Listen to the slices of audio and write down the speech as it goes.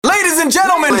and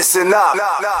gentlemen, listen up.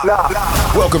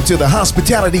 Welcome to the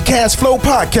Hospitality Cash Flow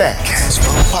Podcast.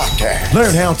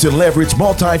 Learn how to leverage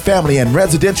multifamily and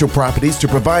residential properties to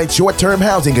provide short-term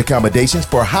housing accommodations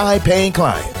for high-paying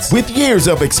clients. With years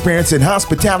of experience in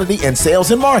hospitality and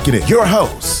sales and marketing, your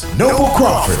host, Noble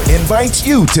Crawford, invites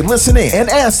you to listen in and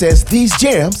access these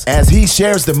gems as he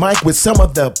shares the mic with some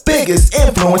of the biggest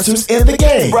influencers in the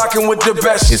game. Rocking with the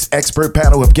best. His expert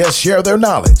panel of guests share their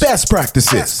knowledge, best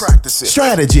practices,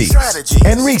 strategies,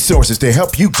 and resources to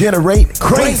help you generate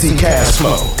crazy cash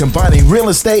flow, combining real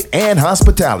estate and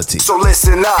hospitality. So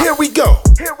listen up. Here we go.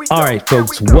 All right,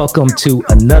 folks, welcome to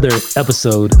another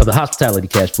episode of the Hospitality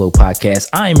Cash Flow Podcast.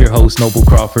 I am your host, Noble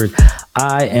Crawford.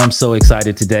 I am so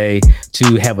excited today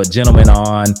to have a gentleman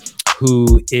on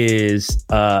who is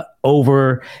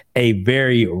over a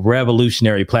very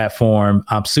revolutionary platform.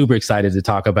 I'm super excited to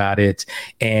talk about it.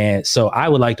 And so I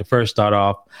would like to first start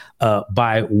off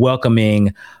by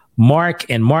welcoming Mark.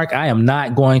 And Mark, I am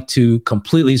not going to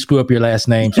completely screw up your last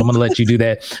name, so I'm going to let you do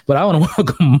that. But I want to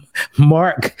welcome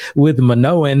Mark with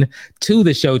Minoan to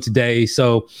the show today.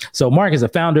 So Mark is a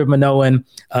founder of Minoan.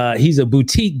 He's a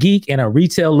boutique geek and a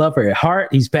retail lover at heart.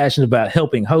 He's passionate about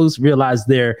helping hosts realize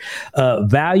their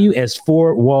value as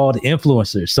four-walled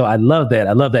influencers. So I love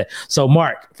that. So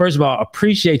Mark, first of all,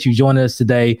 appreciate you joining us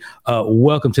today.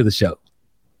 Welcome to the show.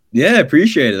 Yeah, I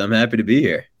appreciate it. I'm happy to be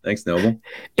here. Thanks, Noble.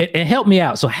 And help me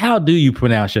out. So how do you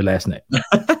pronounce your last name?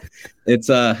 It's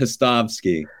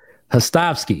Hostovsky.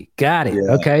 Hostovsky. Got it.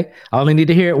 Yeah. Okay. I only need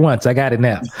to hear it once. I got it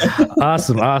now.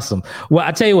 Awesome. Well,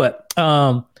 I tell you what.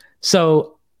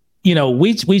 So,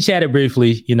 we chatted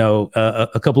briefly,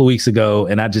 a couple of weeks ago,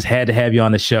 and I just had to have you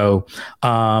on the show.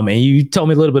 And you told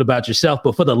me a little bit about yourself,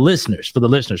 but for the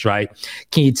listeners, right?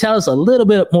 Can you tell us a little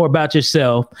bit more about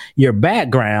yourself, your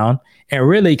background, and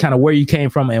really kind of where you came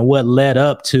from and what led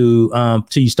up to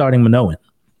you starting Minoan?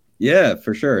 Yeah,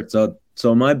 for sure.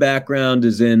 So my background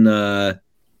is in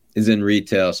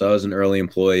retail. So I was an early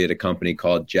employee at a company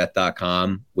called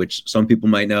Jet.com, which some people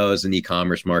might know as an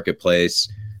e-commerce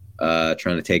marketplace,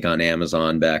 trying to take on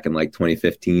Amazon back in like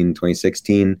 2015,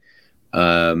 2016.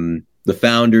 The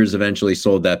founders eventually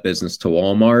sold that business to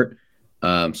Walmart.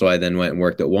 So I then went and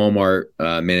worked at Walmart,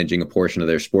 managing a portion of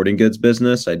their sporting goods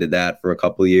business. I did that for a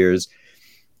couple of years.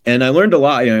 And I learned a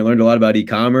lot. I learned a lot about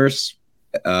e-commerce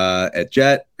at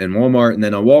Jet and Walmart. And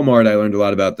then on Walmart, I learned a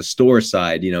lot about the store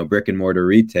side, brick and mortar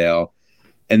retail.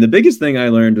 And the biggest thing I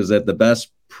learned was that the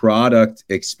best product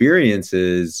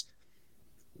experiences,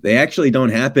 they actually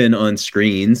don't happen on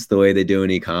screens the way they do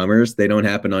in e-commerce. They don't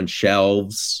happen on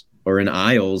shelves or in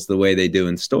aisles the way they do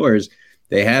in stores.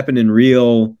 They happen in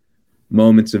real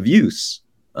moments of use.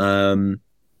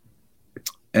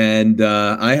 And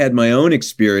I had my own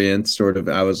experience,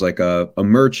 I was like a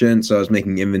merchant, so I was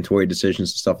making inventory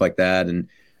decisions and stuff like that. And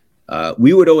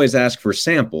we would always ask for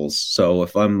samples. So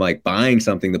if I'm like buying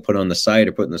something to put on the site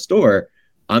or put in the store,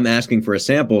 I'm asking for a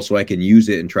sample so I can use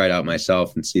it and try it out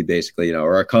myself and see basically,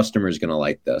 are our customers going to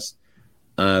like this?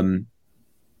 And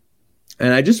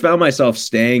I just found myself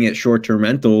staying at short-term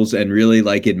rentals and really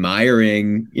like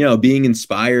admiring, being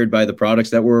inspired by the products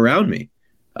that were around me.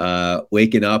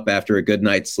 Waking up after a good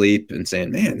night's sleep and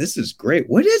saying, man, this is great.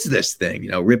 What is this thing?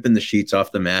 Ripping the sheets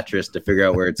off the mattress to figure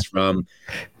out where it's from.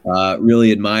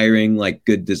 Really admiring like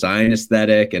good design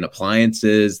aesthetic and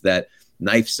appliances, that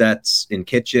knife sets in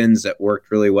kitchens that worked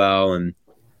really well. And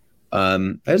I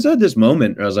just had this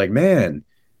moment where I was like, man,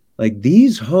 like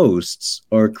these hosts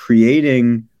are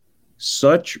creating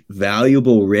such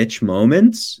valuable, rich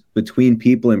moments between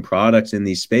people and products in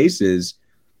these spaces.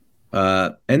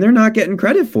 And they're not getting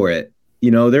credit for it. A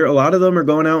lot of them are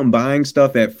going out and buying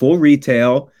stuff at full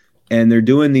retail, and they're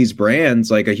doing these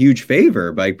brands like a huge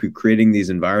favor by creating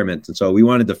these environments. And so we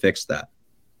wanted to fix that.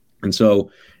 And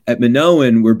so at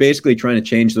Minoan, we're basically trying to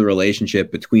change the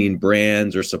relationship between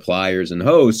brands or suppliers and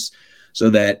hosts so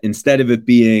that instead of it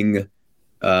being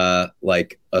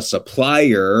like a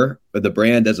supplier, or the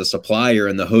brand as a supplier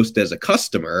and the host as a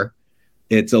customer,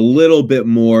 it's a little bit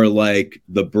more like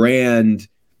the brand,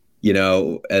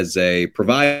 as a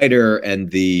provider and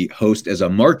the host as a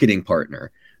marketing partner,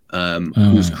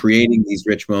 who's creating these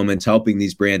rich moments, helping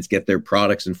these brands get their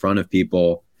products in front of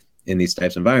people in these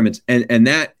types of environments. And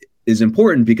that is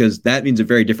important because that means a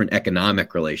very different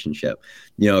economic relationship.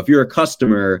 If you're a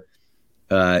customer,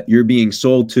 you're being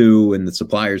sold to and the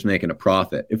supplier's making a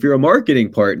profit. If you're a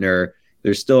marketing partner,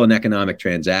 there's still an economic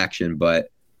transaction, but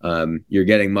you're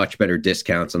getting much better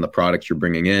discounts on the products you're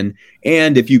bringing in.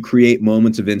 And if you create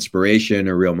moments of inspiration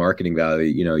or real marketing value,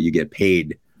 you get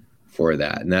paid for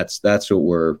that. And that's what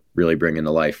we're really bringing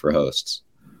to life for hosts.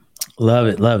 Love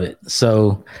it. Love it.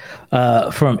 So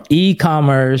from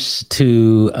e-commerce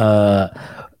to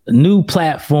new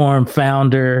platform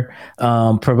founder,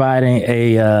 providing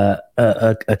a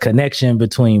connection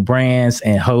between brands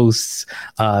and hosts.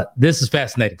 This is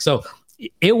fascinating. So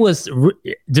it was,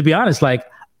 to be honest, like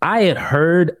I had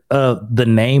heard of the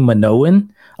name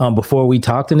Minoan before we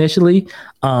talked initially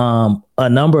a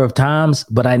number of times,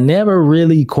 but I never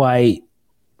really quite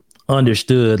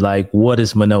understood like what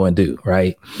does Minoan do,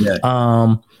 right? Yeah.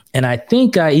 And I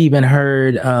think I even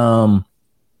heard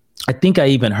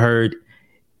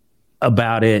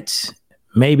about it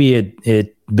maybe at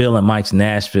Bill and Mike's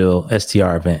Nashville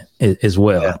STR event as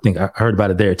well. Yeah. I think I heard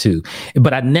about it there too,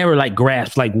 but I never like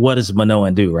grasped like what does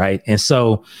Minoan do, right? And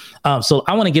so so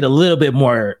I want to get a little bit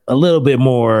more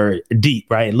deep,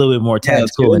 right? A little bit more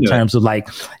tactical in terms of like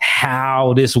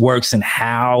how this works and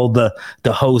how the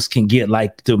host can get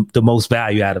like the most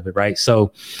value out of it, right?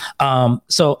 So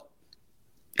so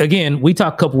again, we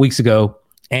talked a couple weeks ago.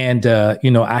 And,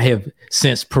 I have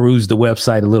since perused the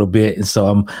website a little bit. And so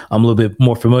I'm a little bit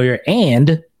more familiar.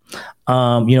 And,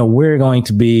 we're going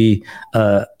to be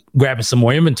grabbing some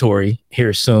more inventory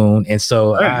here soon. And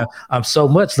so I'm so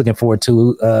much looking forward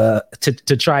to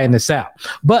trying this out.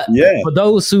 But for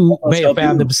those who may have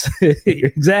found themselves,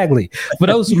 exactly. For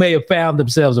those who may have found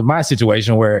themselves in my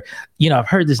situation where, I've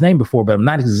heard this name before, but I'm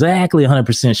not exactly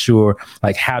 100% sure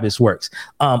like how this works.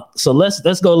 So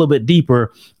let's go a little bit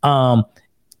deeper.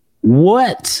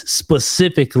 What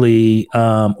specifically,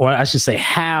 or I should say,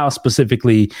 how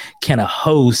specifically can a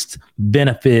host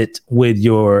benefit with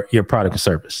your product or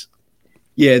service?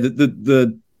 Yeah,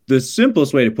 the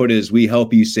simplest way to put it is we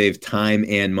help you save time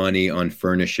and money on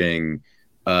furnishing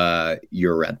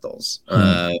your rentals.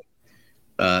 The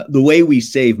way we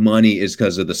save money is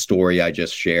because of the story I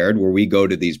just shared, where we go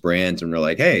to these brands and we're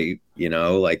like, hey,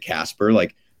 like Casper,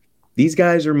 like, these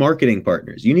guys are marketing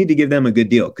partners. You need to give them a good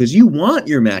deal because you want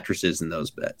your mattresses in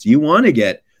those beds. You want to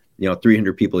get,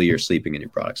 300 people a year sleeping in your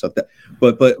products.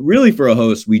 But really for a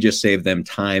host, we just save them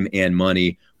time and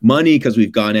money. Money because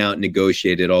we've gone out and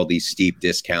negotiated all these steep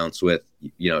discounts with,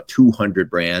 200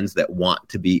 brands that want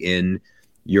to be in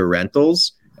your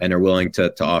rentals and are willing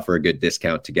to offer a good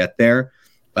discount to get there.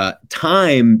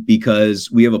 Time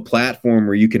because we have a platform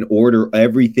where you can order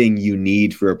everything you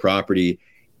need for a property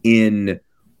in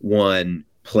one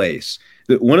place.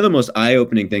 One of the most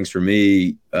eye-opening things for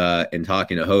me in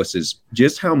talking to hosts is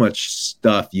just how much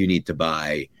stuff you need to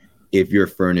buy if you're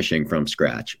furnishing from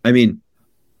scratch. I mean,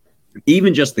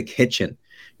 even just the kitchen,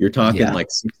 you're talking like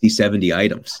 60, 70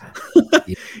 items.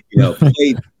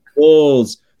 Plate,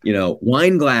 bowls,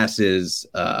 wine glasses,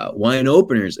 wine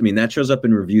openers. I mean, that shows up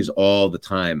in reviews all the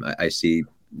time. I see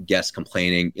guests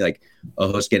complaining, like a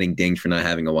host getting dinged for not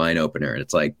having a wine opener. And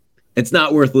it's like, it's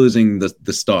not worth losing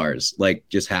the stars. Like,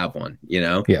 just have one,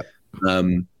 Yeah.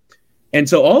 And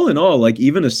so all in all, like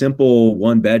even a simple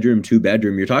 1-bedroom,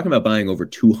 2-bedroom, you're talking about buying over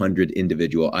 200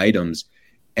 individual items.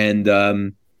 And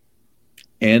a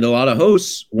lot of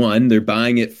hosts, they're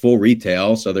buying it full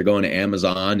retail. So they're going to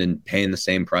Amazon and paying the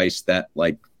same price that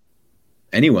like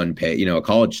anyone pay, a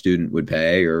college student would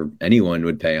pay or anyone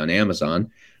would pay on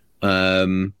Amazon.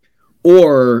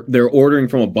 Or they're ordering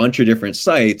from a bunch of different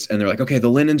sites and they're like, okay, the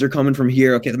linens are coming from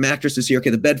here. Okay, the mattress is here. Okay,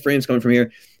 the bed frame's coming from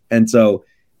here. And so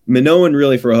Minoan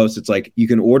really for a host, it's like you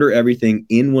can order everything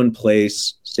in one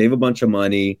place, save a bunch of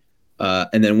money.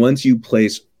 And then once you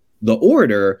place the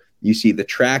order, you see the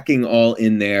tracking all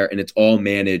in there and it's all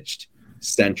managed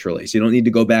centrally. So you don't need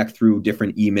to go back through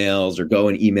different emails or go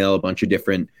and email a bunch of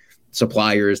different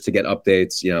suppliers to get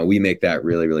updates. We make that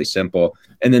really, really simple.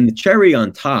 And then the cherry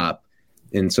on top,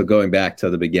 and so going back to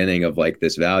the beginning of like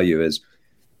this value is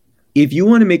if you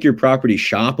want to make your property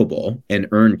shoppable and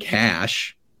earn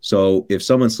cash. So if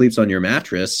someone sleeps on your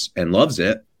mattress and loves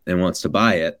it and wants to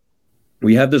buy it,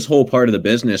 we have this whole part of the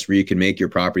business where you can make your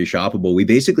property shoppable. We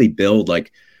basically build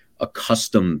like a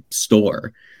custom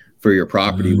store for your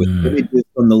property with images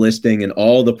from the listing and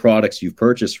all the products you've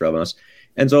purchased from us.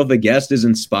 And so if a guest is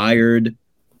inspired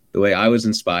the way I was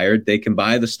inspired, they can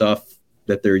buy the stuff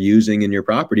that they're using in your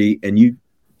property and you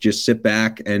just sit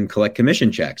back and collect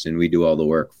commission checks and we do all the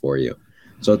work for you.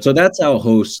 So that's how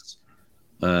hosts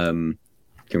can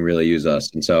really use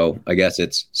us. And so I guess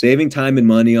it's saving time and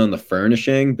money on the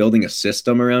furnishing, building a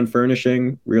system around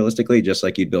furnishing realistically, just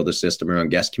like you'd build a system around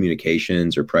guest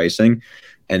communications or pricing,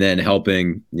 and then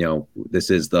helping, this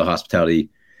is the Hospitality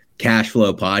Cash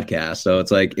Flow podcast. So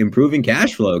it's like improving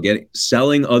cash flow,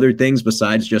 selling other things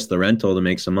besides just the rental to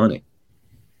make some money.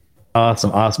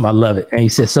 Awesome. I love it. And you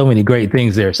said so many great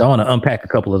things there. So I want to unpack a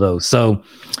couple of those. So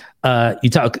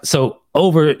so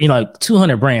over, like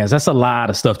 200 brands, that's a lot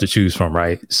of stuff to choose from,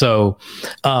 right? So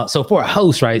for a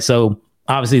host, right? So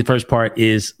obviously the first part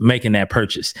is making that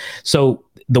purchase. So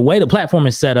the way the platform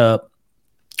is set up,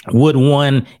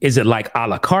 is it like a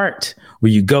la carte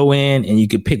where you go in and you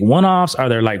could pick one-offs? Are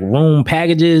there like room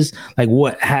packages? Like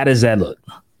how does that look?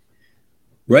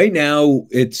 Right now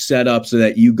it's set up so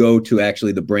that you go to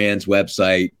actually the brand's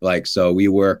website. Like, so we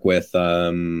work with,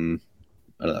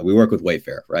 we work with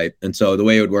Wayfair, right? And so the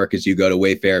way it would work is you go to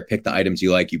Wayfair, pick the items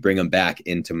you like, you bring them back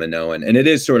into Minoan, and it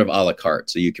is sort of a la carte,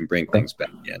 so you can bring things back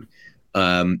in.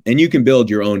 And you can build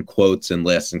your own quotes and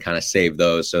lists and kind of save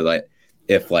those so that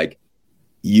if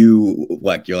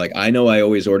you're like, I know I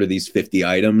always order these 50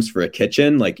 items for a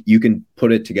kitchen, like you can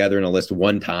put it together in a list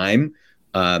one time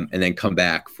and then come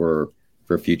back for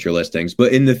future listings.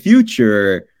 But in the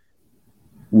future,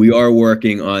 we are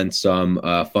working on some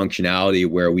functionality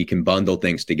where we can bundle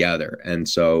things together. And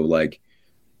so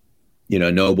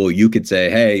Noble, you could say,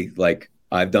 hey, like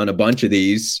I've done a bunch of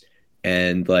these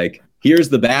and like, here's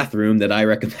the bathroom that I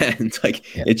recommend.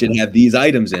 It should have these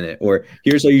items in it, or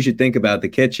here's how you should think about the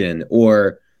kitchen,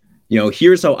 or,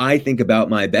 here's how I think about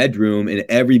my bedroom. In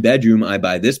every bedroom, I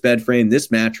buy this bed frame,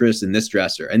 this mattress, and this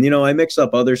dresser. And, I mix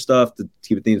up other stuff to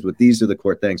keep things, but these are the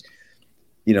core things,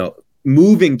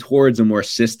 moving towards a more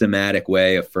systematic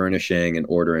way of furnishing and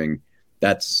ordering.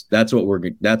 That's what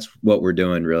we're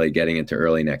doing, really getting into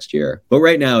early next year. But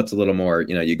right now it's a little more,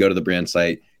 you go to the brand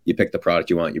site, you pick the product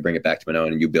you want, you bring it back to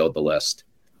Minoan, and you build the list.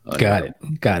 Got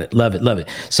it. Love it.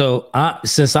 So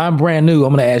since I'm brand new,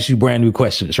 I'm going to ask you brand new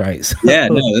questions, right? Yeah,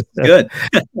 no, that's good.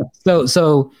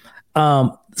 So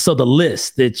the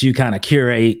list that you kind of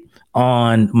curate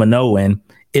on Minoan,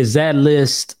 is that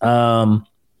list,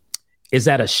 is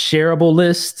that a shareable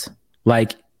list?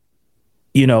 Like,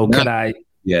 could I,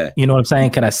 you know what I'm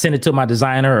saying? Can I send it to my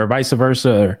designer or vice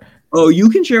versa? Or? Oh, you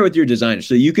can share with your designer.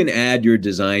 So you can add your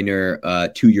designer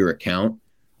to your account.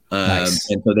 Nice.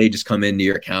 And so they just come into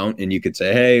your account and you could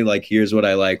say, hey, like, here's what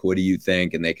I like. What do you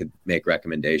think? And they could make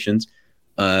recommendations.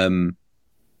 But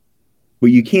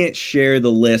you can't share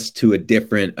the list to a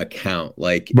different account.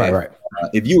 Like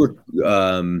if you were,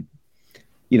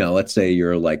 let's say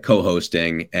you're like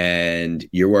co-hosting and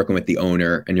you're working with the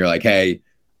owner and you're like, hey,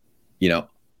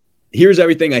 here's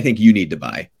everything I think you need to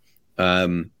buy.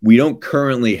 We don't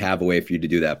currently have a way for you to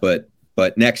do that,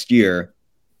 but next year,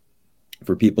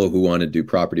 for people who want to do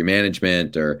property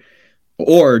management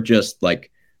or just like,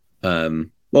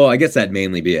 I guess that'd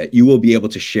mainly be it. You will be able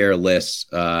to share lists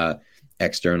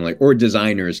externally, or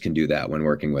designers can do that when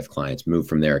working with clients, move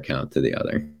from their account to the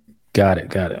other. Got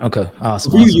it. Okay,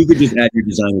 awesome. You could just add your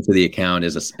designer to the account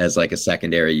as like a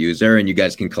secondary user, and you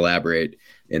guys can collaborate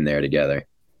in there together.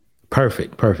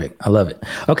 Perfect. I love it.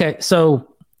 Okay, so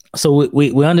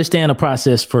we understand the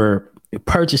process for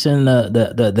purchasing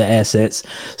the assets.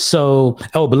 So,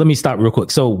 but let me stop real quick.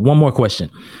 So one more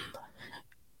question.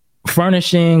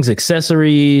 Furnishings,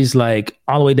 accessories, like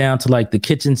all the way down to like the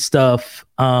kitchen stuff,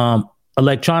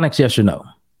 electronics, yes or no?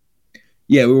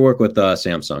 Yeah, we work with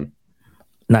Samsung.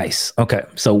 Nice. Okay.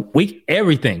 So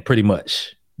everything pretty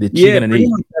much that you're going to need.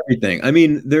 Everything. I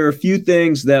mean, there are a few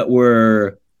things that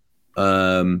we're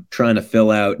trying to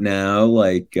fill out now,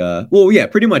 like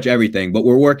pretty much everything, but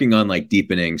we're working on like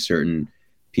deepening certain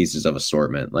pieces of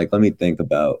assortment. Like, let me think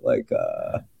about like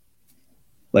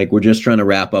we're just trying to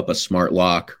wrap up a smart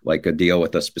lock, like a deal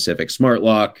with a specific smart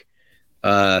lock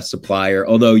supplier,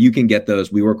 although you can get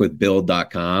those. We work with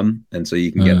build.com, and so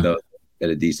you can get those at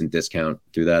a decent discount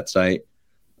through that site.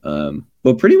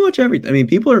 But pretty much everything. I mean,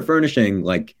 people are furnishing,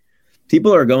 like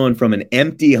people are going from an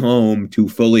empty home to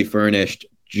fully furnished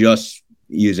just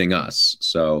using us.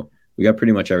 So we got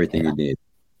pretty much everything you need,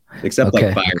 except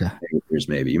like fire extinguishers.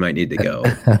 Maybe you might need to go.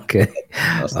 Okay.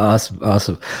 Awesome.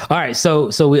 All right. So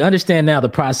we understand now the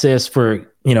process for,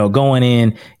 going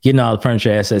in, getting all the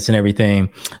furniture assets and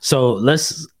everything. So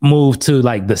let's move to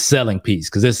like the selling piece,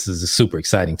 because this is super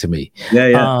exciting to me.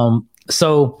 Yeah.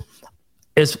 So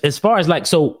as far as like,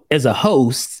 so as a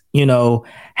host,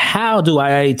 how do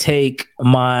I take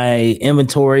my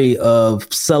inventory of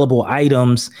sellable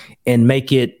items and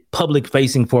make it public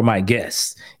facing for my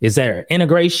guests? Is there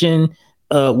integration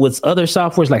with other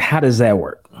softwares? Like, how does that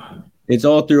work? It's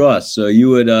all through us. So you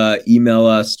would email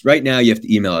us. Right now, you have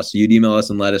to email us. So you'd email us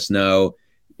and let us know.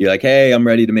 You're like, hey, I'm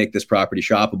ready to make this property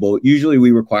shoppable. Usually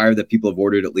we require that people have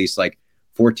ordered at least like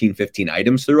 14, 15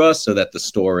 items through us so that the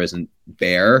store isn't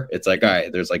bare. It's like, all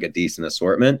right, there's like a decent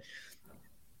assortment.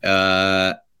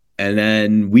 And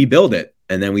then we build it,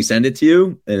 and then we send it to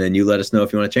you, and then you let us know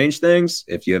if you want to change things.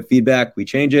 If you have feedback, we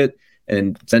change it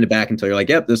and send it back until you're like,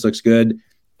 yep, this looks good.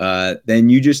 then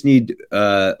you just need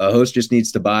a host just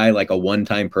needs to buy like a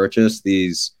one-time purchase.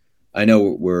 These, I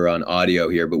know we're on audio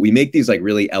here, but we make these like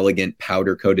really elegant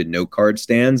powder coated note card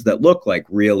stands that look like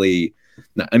really,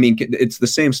 I mean, it's the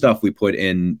same stuff we put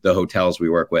in the hotels we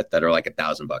work with that are like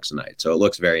 $1,000 a night. So it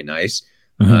looks very nice.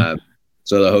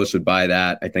 So the host would buy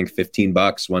that, I think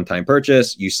 $15 one-time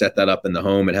purchase. You set that up in the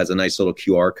home. It has a nice little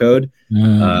QR code,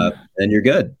 and you're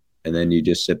good. And then you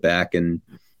just sit back, and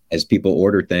as people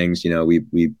order things,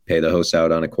 we pay the hosts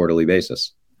out on a quarterly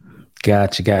basis.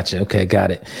 Gotcha. Okay,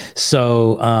 got it.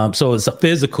 So, so it's a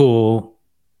physical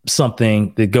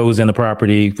something that goes in the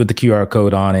property with the QR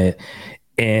code on it,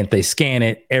 and if they scan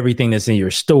it, everything that's in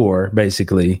your store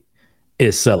basically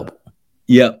is sellable.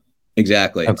 Yep,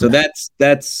 exactly. Okay. So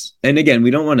that's, and again,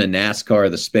 we don't want to NASCAR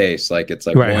the space. Like it's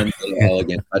like right. One little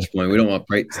elegant touch point. We don't want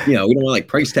price, we don't want like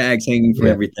price tags hanging for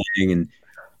everything.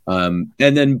 And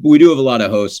then we do have a lot of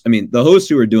hosts. I mean, the hosts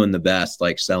who are doing the best,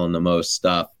 like selling the most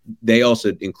stuff, they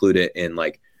also include it in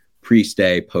like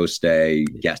pre-stay, post-stay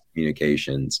guest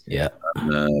communications. Yeah.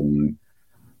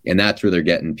 And that's where they're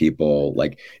getting people.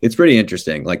 Like, it's pretty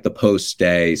interesting. Like the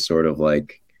post-stay sort of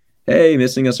like, hey,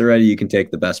 missing us already, you can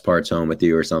take the best parts home with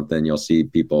you or something. You'll see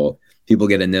people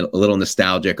get a little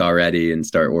nostalgic already and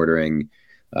start ordering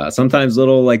sometimes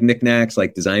little like knickknacks,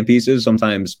 like design pieces,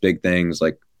 sometimes big things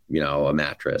like, a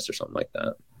mattress or something like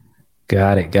that.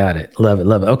 Got it. Love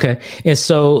it. Okay. And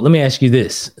so let me ask you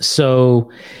this. So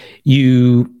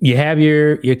you have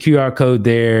your QR code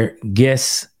there,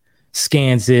 guest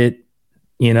scans it,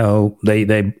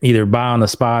 they either buy on the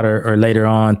spot or later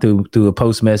on through a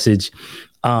post message.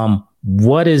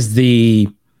 What is the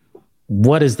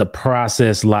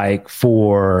process like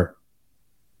for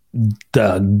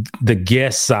the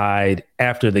guest side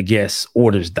after the guest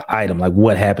orders the item? Like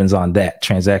what happens on that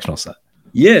transactional side?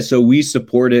 Yeah, so we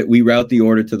support it. We route the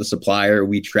order to the supplier.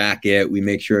 We track it. We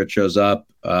make sure it shows up.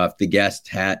 If the guest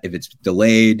if it's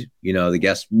delayed, the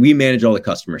guest, we manage all the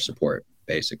customer support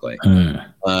basically.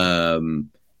 And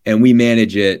we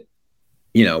manage it.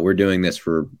 We're doing this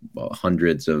for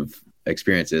hundreds of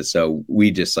experiences, so we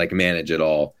just like manage it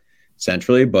all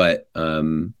centrally. But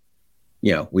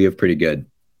we have pretty good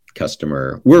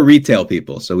we're retail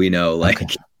people, so we know like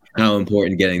how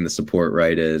important getting the support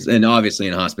right is. And obviously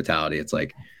in hospitality, it's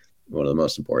like one of the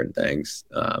most important things.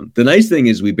 The nice thing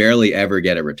is we barely ever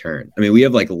get a return. I mean, we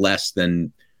have like less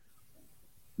than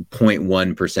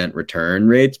 0.1% return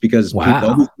rates because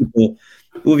people, well,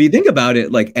 if you think about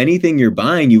it, like anything you're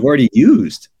buying, you've already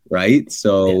used, right?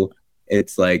 So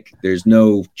it's like there's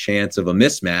no chance of a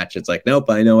mismatch. It's like, nope,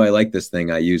 I know I like this thing.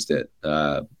 I used it.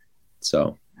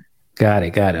 So. Got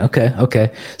it.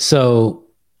 Okay. So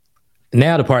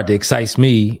now the part that excites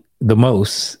me the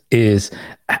most is,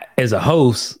 as a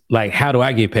host, like, how do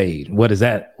I get paid? What does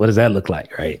that look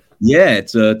like? Right. Yeah.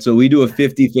 So we do a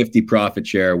 50-50 profit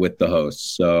share with the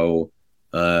host. So,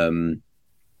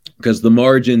 because the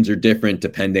margins are different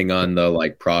depending on the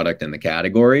like product and the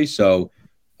category. So,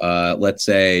 let's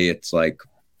say it's like,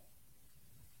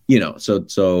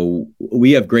 so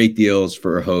we have great deals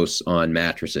for hosts on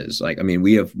mattresses. Like, I mean,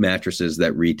 we have mattresses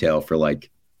that retail for like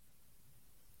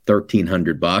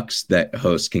 $1,300 that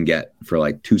hosts can get for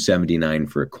like $279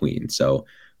 for a queen. So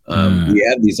we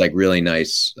have these like really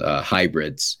nice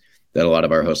hybrids that a lot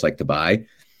of our hosts like to buy.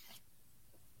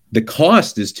 The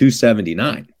cost is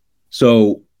 $279.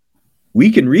 So we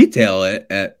can retail it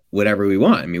at whatever we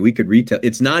want. I mean, we could retail.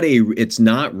 It's not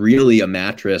really a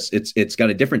mattress. It's got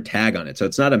a different tag on it. So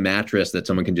it's not a mattress that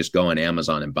someone can just go on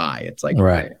Amazon and buy. It's like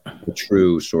a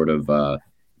true sort of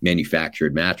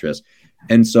manufactured mattress.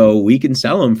 And so we can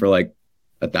sell them for like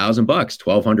 $1,000,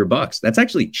 $1,200. That's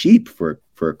actually cheap for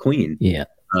a queen. Yeah.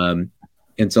 And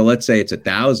so let's say it's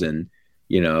 1,000,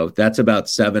 that's about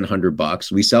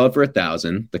 $700. We sell it for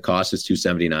 1,000. The cost is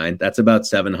 $279. That's about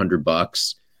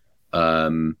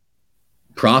 $700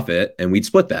 profit, and we'd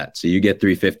split that. So you get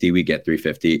 $350, we get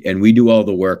 $350, and we do all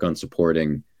the work on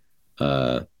supporting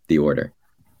the order.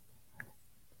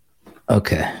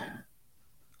 Okay.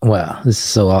 Wow, this is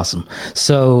so awesome.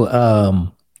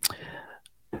 So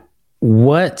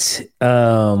what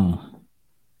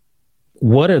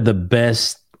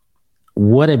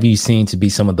have you seen to be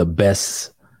some of the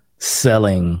best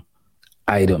selling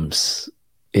items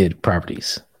at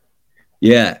properties?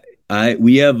 Yeah.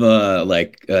 We have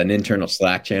like an internal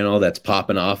Slack channel that's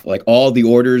popping off, like all the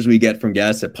orders we get from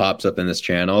guests, it pops up in this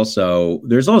channel. So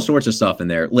there's all sorts of stuff in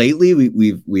there. Lately,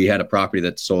 we had a property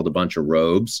that sold a bunch of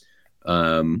robes,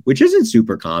 which isn't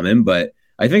super common, but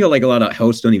I think like a lot of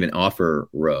hosts don't even offer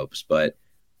robes. But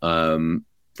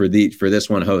for this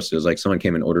one host, it was like someone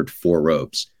came and ordered 4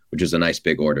 robes, which is a nice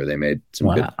big order. They made some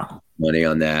good money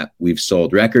on that. We've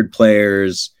sold record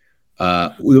players.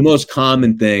 The most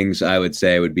common things I would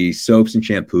say would be soaps and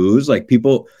shampoos. Like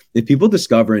if people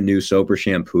discover a new soap or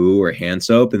shampoo or hand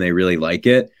soap and they really like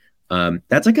it,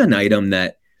 that's like an item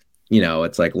that,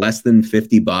 it's like less than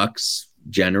 $50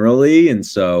 generally. And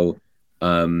so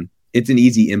it's an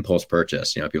easy impulse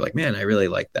purchase. People are like, man, I really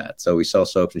like that. So we sell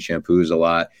soaps and shampoos a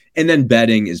lot. And then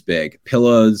bedding is big.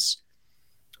 Pillows,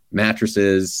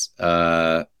 mattresses,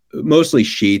 mostly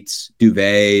sheets,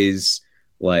 duvets,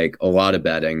 like a lot of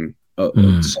bedding.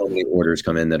 So many orders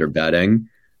come in that are bedding.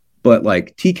 But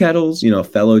like tea kettles,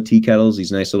 fellow tea kettles,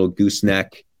 these nice little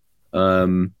gooseneck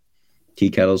tea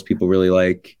kettles people really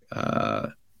like.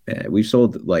 We've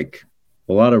sold like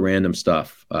a lot of random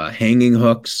stuff. Hanging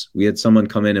hooks. We had someone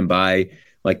come in and buy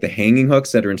like the hanging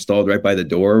hooks that are installed right by the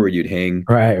door where you'd hang.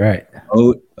 Right.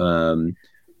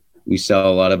 We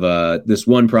sell a lot of this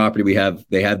one property we have.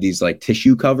 They have these like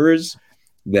tissue covers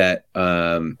that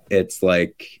it's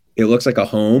like it looks like a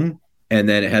home, and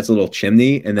then it has a little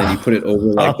chimney, and then you put it over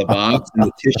like the box,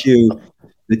 and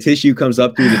the tissue comes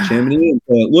up through the chimney, and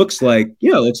so it looks like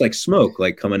smoke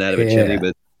like coming out of a chimney.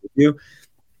 But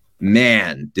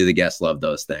man, do the guests love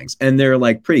those things, and they're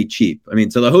like pretty cheap. I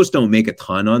mean, so the hosts don't make a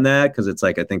ton on that because it's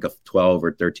like I think a $12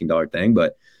 or $13 thing,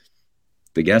 but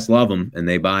the guests love them and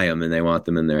they buy them and they want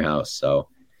them in their house. So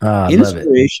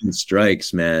inspiration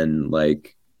strikes, man,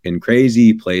 like in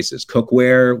crazy places.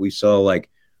 Cookware, we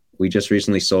just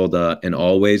recently sold an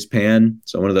Always pan.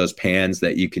 So one of those pans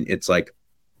that you can use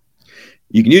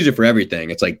it for everything.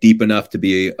 It's like deep enough to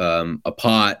be a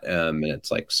pot, and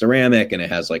it's like ceramic, and it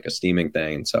has like a steaming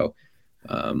thing. And so,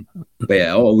 but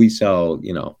yeah, we sell,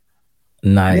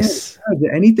 nice. Yeah,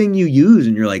 anything you use,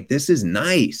 and you're like, this is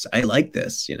nice. I like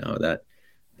this.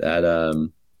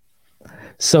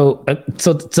 So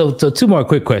two more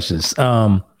quick questions.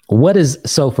 What is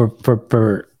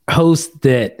for hosts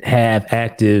that have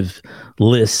active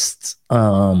lists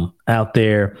out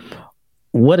there?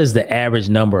 What is the average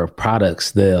number of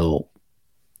products they'll,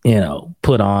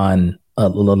 put on a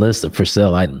list of for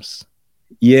sale items?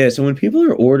 Yeah. So when people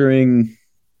are ordering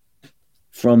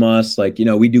from us, like,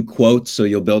 we do quotes. So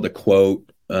you'll build a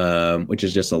quote, which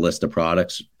is just a list of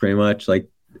products pretty much. Like,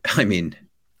 I mean,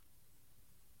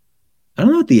 I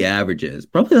don't know what the average is.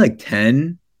 Probably like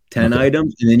 10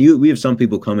 items. And then we have some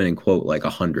people come in and quote like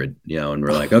 100, and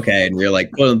we're like, okay. And we're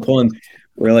like pulling,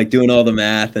 we're like doing all the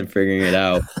math and figuring it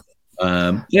out.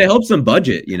 It helps them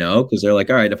budget, because they're like,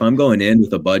 all right, if I'm going in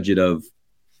with a budget of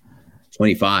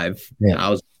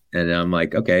 25,000 and I'm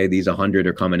like, okay, these 100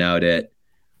 are coming out at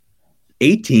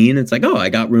 18. It's like, oh, I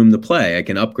got room to play. I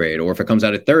can upgrade. Or if it comes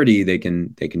out at 30, they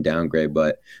can downgrade.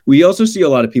 But we also see a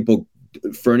lot of people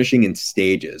furnishing in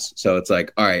stages. So it's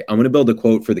like, all right, I'm going to build a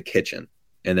quote for the kitchen.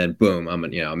 And then boom,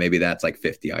 maybe that's like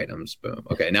 50 items. Boom.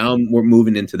 Okay. Now we're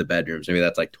moving into the bedrooms. Maybe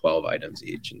that's like 12 items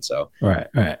each. And so. Right.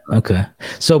 Okay.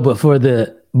 So, but for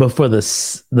the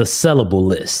sellable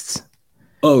lists.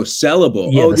 Oh,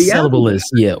 sellable. Yeah. The sellable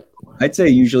list. Yeah. I'd say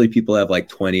usually people have like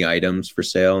 20 items for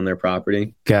sale on their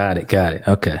property. Got it.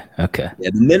 Okay. Yeah.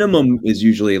 The minimum is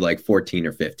usually like 14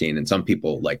 or 15. And some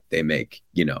people like they make,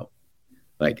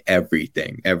 like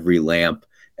everything, every lamp,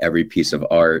 every piece of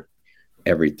art,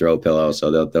 every throw pillow.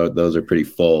 So those are pretty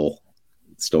full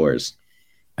stores.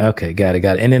 Okay. Got it.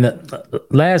 And then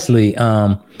lastly,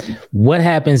 what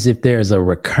happens if there's a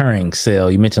recurring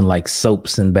sale? You mentioned like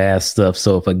soaps and bath stuff.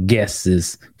 So if a guest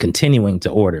is continuing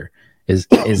to order, is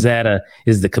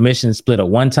the commission split at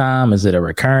one time? Is it a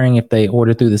recurring if they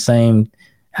order through the same?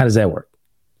 How does that work?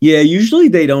 Yeah, usually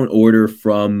they don't order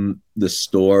from the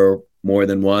store more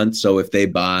than once. So if they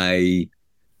buy,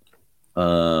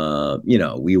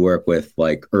 we work with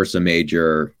like Ursa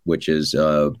Major, which is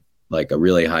like a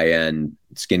really high-end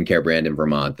skincare brand in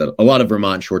Vermont that a lot of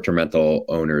Vermont short-term rental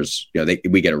owners,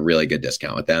 we get a really good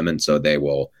discount with them. And so they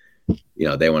will,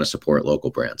 they want to support local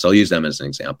brands. So I'll use them as an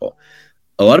example.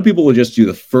 A lot of people will just do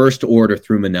the first order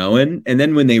through Minoan, and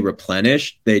then when they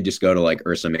replenish, they just go to like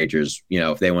Ursa Major's,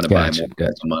 if they want to buy more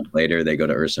a month later, they go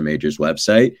to Ursa Major's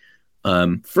website.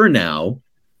 For now,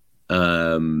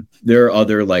 there are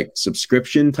other like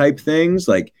subscription type things.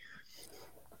 Like,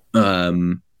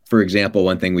 for example,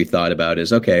 one thing we thought about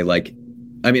is, okay, like,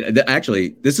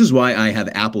 actually, this is why I have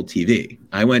Apple TV.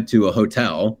 I went to a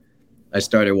hotel. I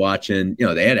started watching,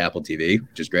 they had Apple TV,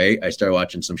 which is great. I started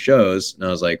watching some shows and I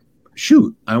was like,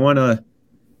 shoot, I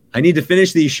need to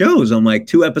finish these shows. I'm like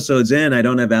 2 episodes in, I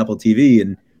don't have Apple TV.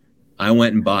 And I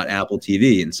went and bought Apple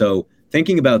TV. And so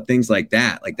thinking about things like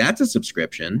that, like that's a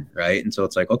subscription, right? And so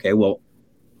it's like, okay, well,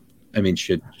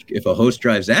 if a host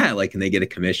drives that, like, can they get a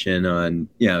commission on,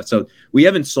 so we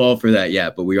haven't solved for that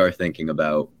yet, but we are thinking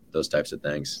about those types of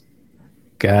things.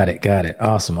 Got it.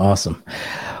 Awesome.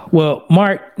 Well,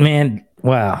 Mark, man,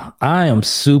 wow, I am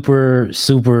super,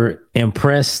 super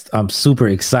impressed. I'm super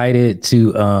excited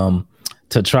to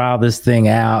try this thing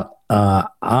out.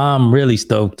 I'm really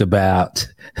stoked about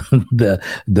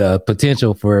the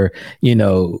potential for,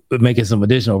 making some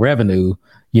additional revenue,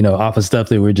 off of stuff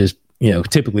that we're just,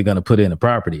 typically going to put in a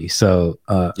property. So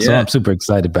I'm super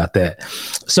excited about that.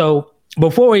 So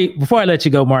before I let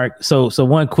you go, Mark, so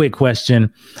one quick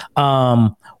question.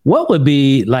 What would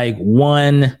be like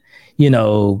one,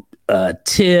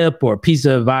 tip or piece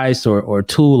of advice or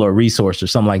tool or resource or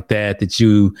something like that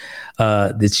you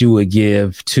would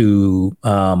give to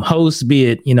hosts, be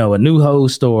it, a new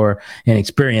host or an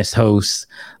experienced host,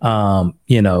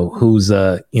 who's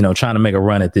trying to make a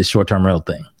run at this short-term rental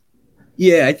thing?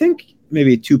 Yeah, I think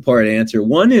maybe a two-part answer.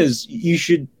 One is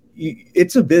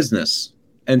it's a business.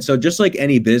 And so just like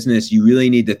any business, you really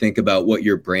need to think about what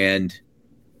your brand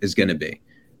is going to be.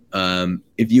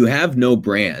 If you have no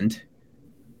brand,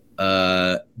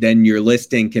 then your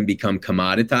listing can become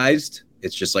commoditized.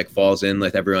 It's just like falls in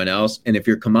with everyone else. And if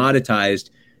you're commoditized,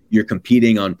 you're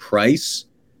competing on price.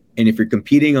 And if you're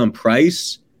competing on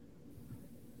price,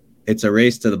 it's a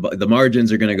race to the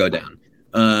margins are going to go down.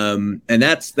 And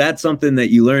that's something that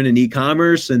you learn in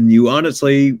e-commerce, and you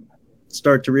honestly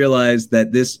start to realize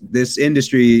that this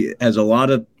industry has a lot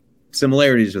of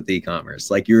similarities with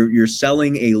e-commerce. Like you're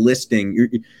selling a listing,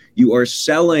 you are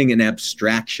selling an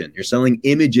abstraction. You're selling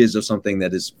images of something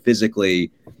that is physically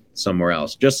somewhere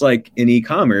else. Just like in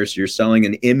e-commerce, you're selling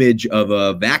an image of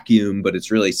a vacuum, but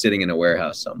it's really sitting in a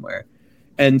warehouse somewhere.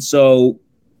 And so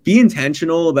be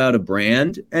intentional about a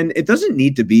brand. And it doesn't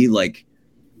need to be like,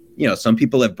 some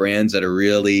people have brands that are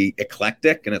really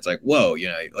eclectic, and it's like, whoa,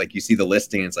 like you see the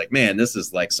listing and it's like, man, this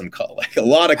is like like a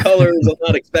lot of colors I'm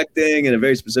not expecting and a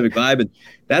very specific vibe. And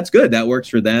that's good. That works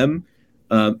for them.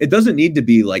 It doesn't need to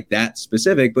be like that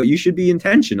specific, but you should be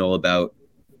intentional about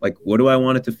like, what do I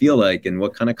want it to feel like? And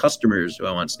what kind of customers do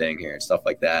I want staying here and stuff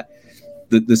like that.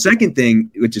 The second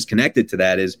thing, which is connected to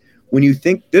that, is when you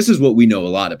think, this is what we know a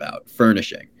lot about,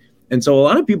 furnishing. And so a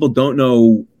lot of people don't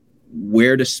know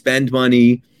where to spend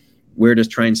money, where to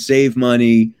try and save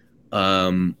money,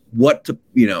 what to,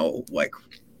 like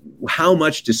how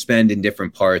much to spend in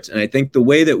different parts. And I think the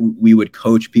way that we would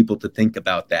coach people to think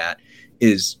about that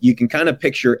is you can kind of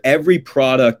picture every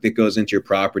product that goes into your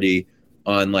property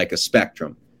on like a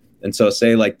spectrum. And so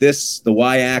say like this, the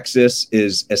y-axis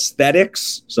is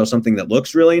aesthetics. So something that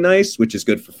looks really nice, which is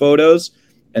good for photos.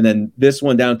 And then this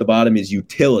one down at the bottom is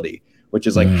utility, which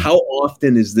is like, how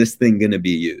often is this thing going to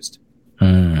be used?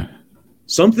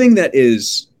 Something that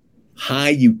is high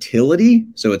utility,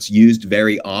 so it's used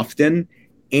very often,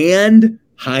 and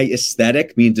high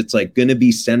aesthetic means it's like going to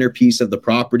be centerpiece of the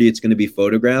property. It's going to be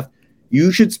photographed.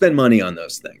 You should spend money on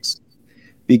those things,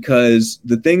 because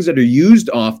the things that are used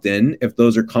often, if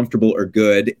those are comfortable or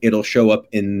good, it'll show up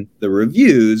in the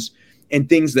reviews. And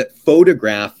things that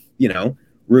photograph,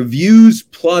 reviews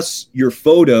plus your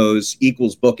photos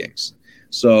equals bookings.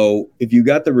 So if you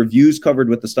got the reviews covered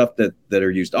with the stuff that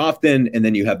are used often, and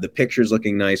then you have the pictures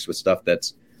looking nice with stuff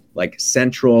that's like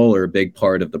central or a big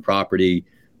part of the property,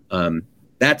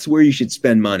 that's where you should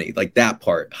spend money. Like that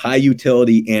part, high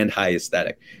utility and high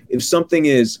aesthetic. If something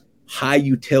is high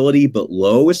utility but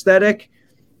low aesthetic,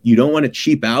 you don't want to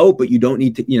cheap out, but you don't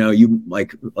need to, you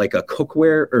like a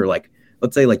cookware or like,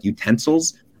 let's say like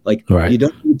utensils, like You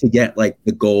don't need to get like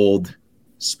the gold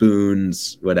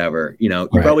spoons, whatever, you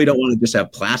probably don't want to just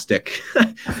have plastic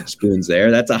spoons there.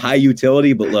 That's a high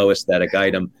utility but low aesthetic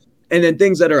item. And then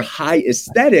things that are high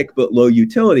aesthetic but low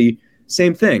utility,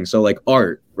 same thing. So like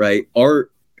art, right?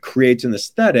 Art creates an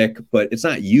aesthetic, but it's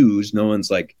not used. No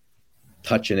one's like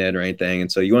touching it or anything.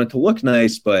 And so you want it to look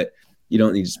nice, but you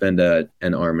don't need to spend an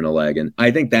arm and a leg. And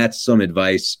I think that's some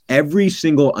advice. Every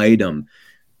single item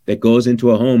that goes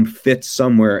into a home fits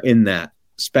somewhere in that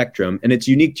spectrum, and it's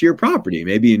unique to your property.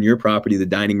 Maybe in your property, the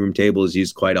dining room table is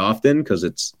used quite often because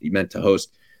it's meant to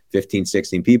host 15,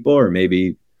 16 people, or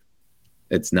maybe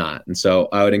it's not. And so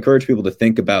I would encourage people to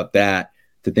think about that,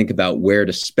 to think about where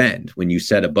to spend when you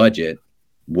set a budget.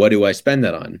 What do I spend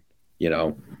that on?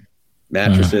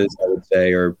 Mattresses, I would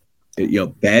say, or,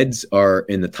 beds are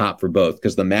in the top for both,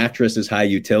 because the mattress is high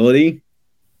utility,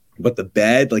 but the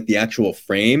bed, like the actual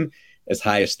frame, is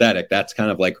high aesthetic. That's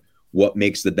kind of like what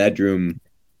makes the bedroom,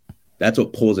 that's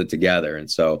what pulls it together. And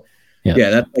so,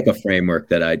 that's like a framework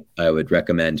that I would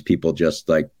recommend people just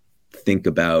like think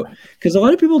about, because a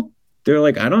lot of people, they're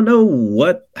like, I don't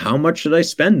know how much should I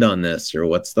spend on this, or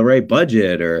what's the right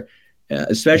budget, or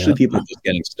especially people just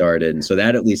getting started. And so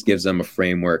that at least gives them a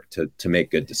framework to make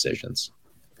good decisions.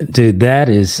 Dude, that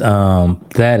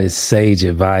is sage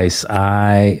advice.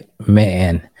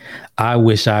 I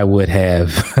wish I would have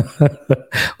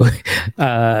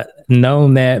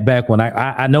known that back when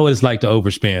I know what it's like to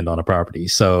overspend on a property.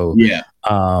 So Yeah.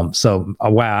 wow,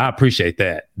 I appreciate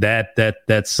that.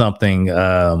 That's something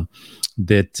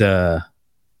that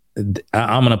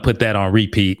I'm gonna put that on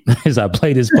repeat as I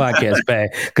play this podcast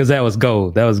back, because that was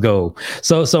gold.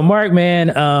 So Mark,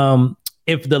 man,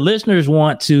 if the listeners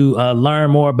want to learn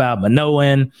more about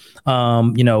Minoan,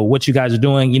 what you guys are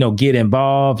doing, get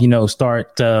involved,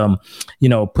 start,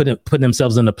 putting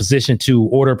themselves in a position to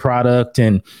order product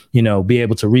and, be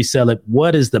able to resell it.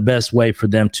 What is the best way for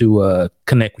them to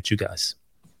connect with you guys?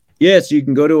 Yeah, so you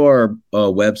can go to our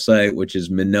website, which is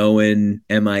Minoan,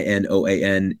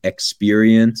 MINOAN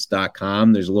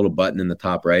experience.com. There's a little button in the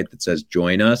top right that says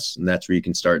join us. And that's where you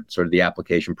can start sort of the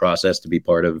application process to be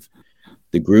part of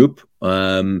the group.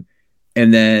 And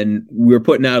then we're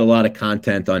putting out a lot of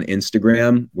content on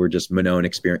Instagram. We're just Minoan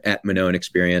Experience at Minoan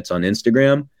Experience on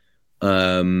Instagram.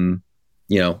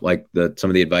 Like some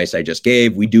of the advice I just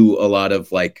gave. We do a lot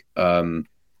of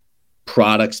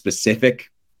product specific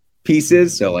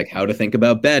pieces. So like how to think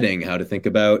about bedding, how to think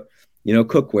about,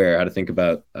 cookware, how to think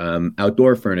about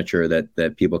outdoor furniture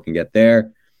that people can get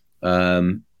there.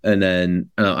 And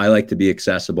then I like to be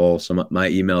accessible. So my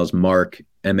email is Mark,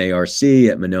 MARC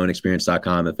at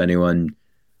MinoanExperience.com. If anyone,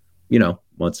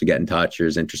 wants to get in touch or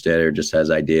is interested or just has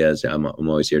ideas, I'm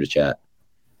always here to chat.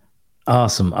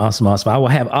 Awesome. I will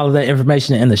have all of that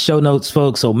information in the show notes,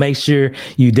 folks. So make sure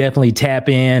you definitely tap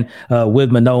in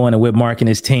with Minoan and with Mark and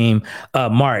his team.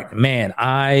 Mark, man,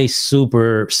 I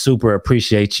super, super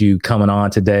appreciate you coming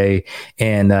on today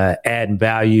and adding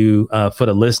value for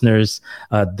the listeners.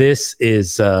 This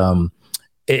is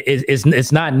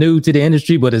it's not new to the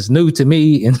industry, but it's new to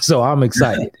me, and so I'm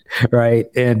excited, right?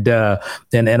 And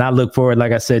I look forward,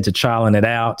 like I said, to trialing it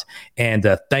out. And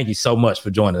thank you so much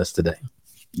for joining us today.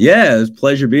 Yeah, it was a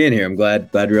pleasure being here. I'm glad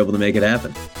we were able to make it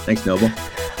happen. Thanks, Noble.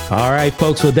 All right,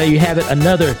 folks. Well, there you have it.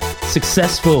 Another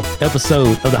successful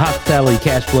episode of the Hospitality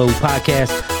Cash Flow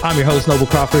Podcast. I'm your host, Noble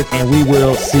Crawford, and we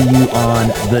will see you on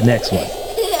the next one.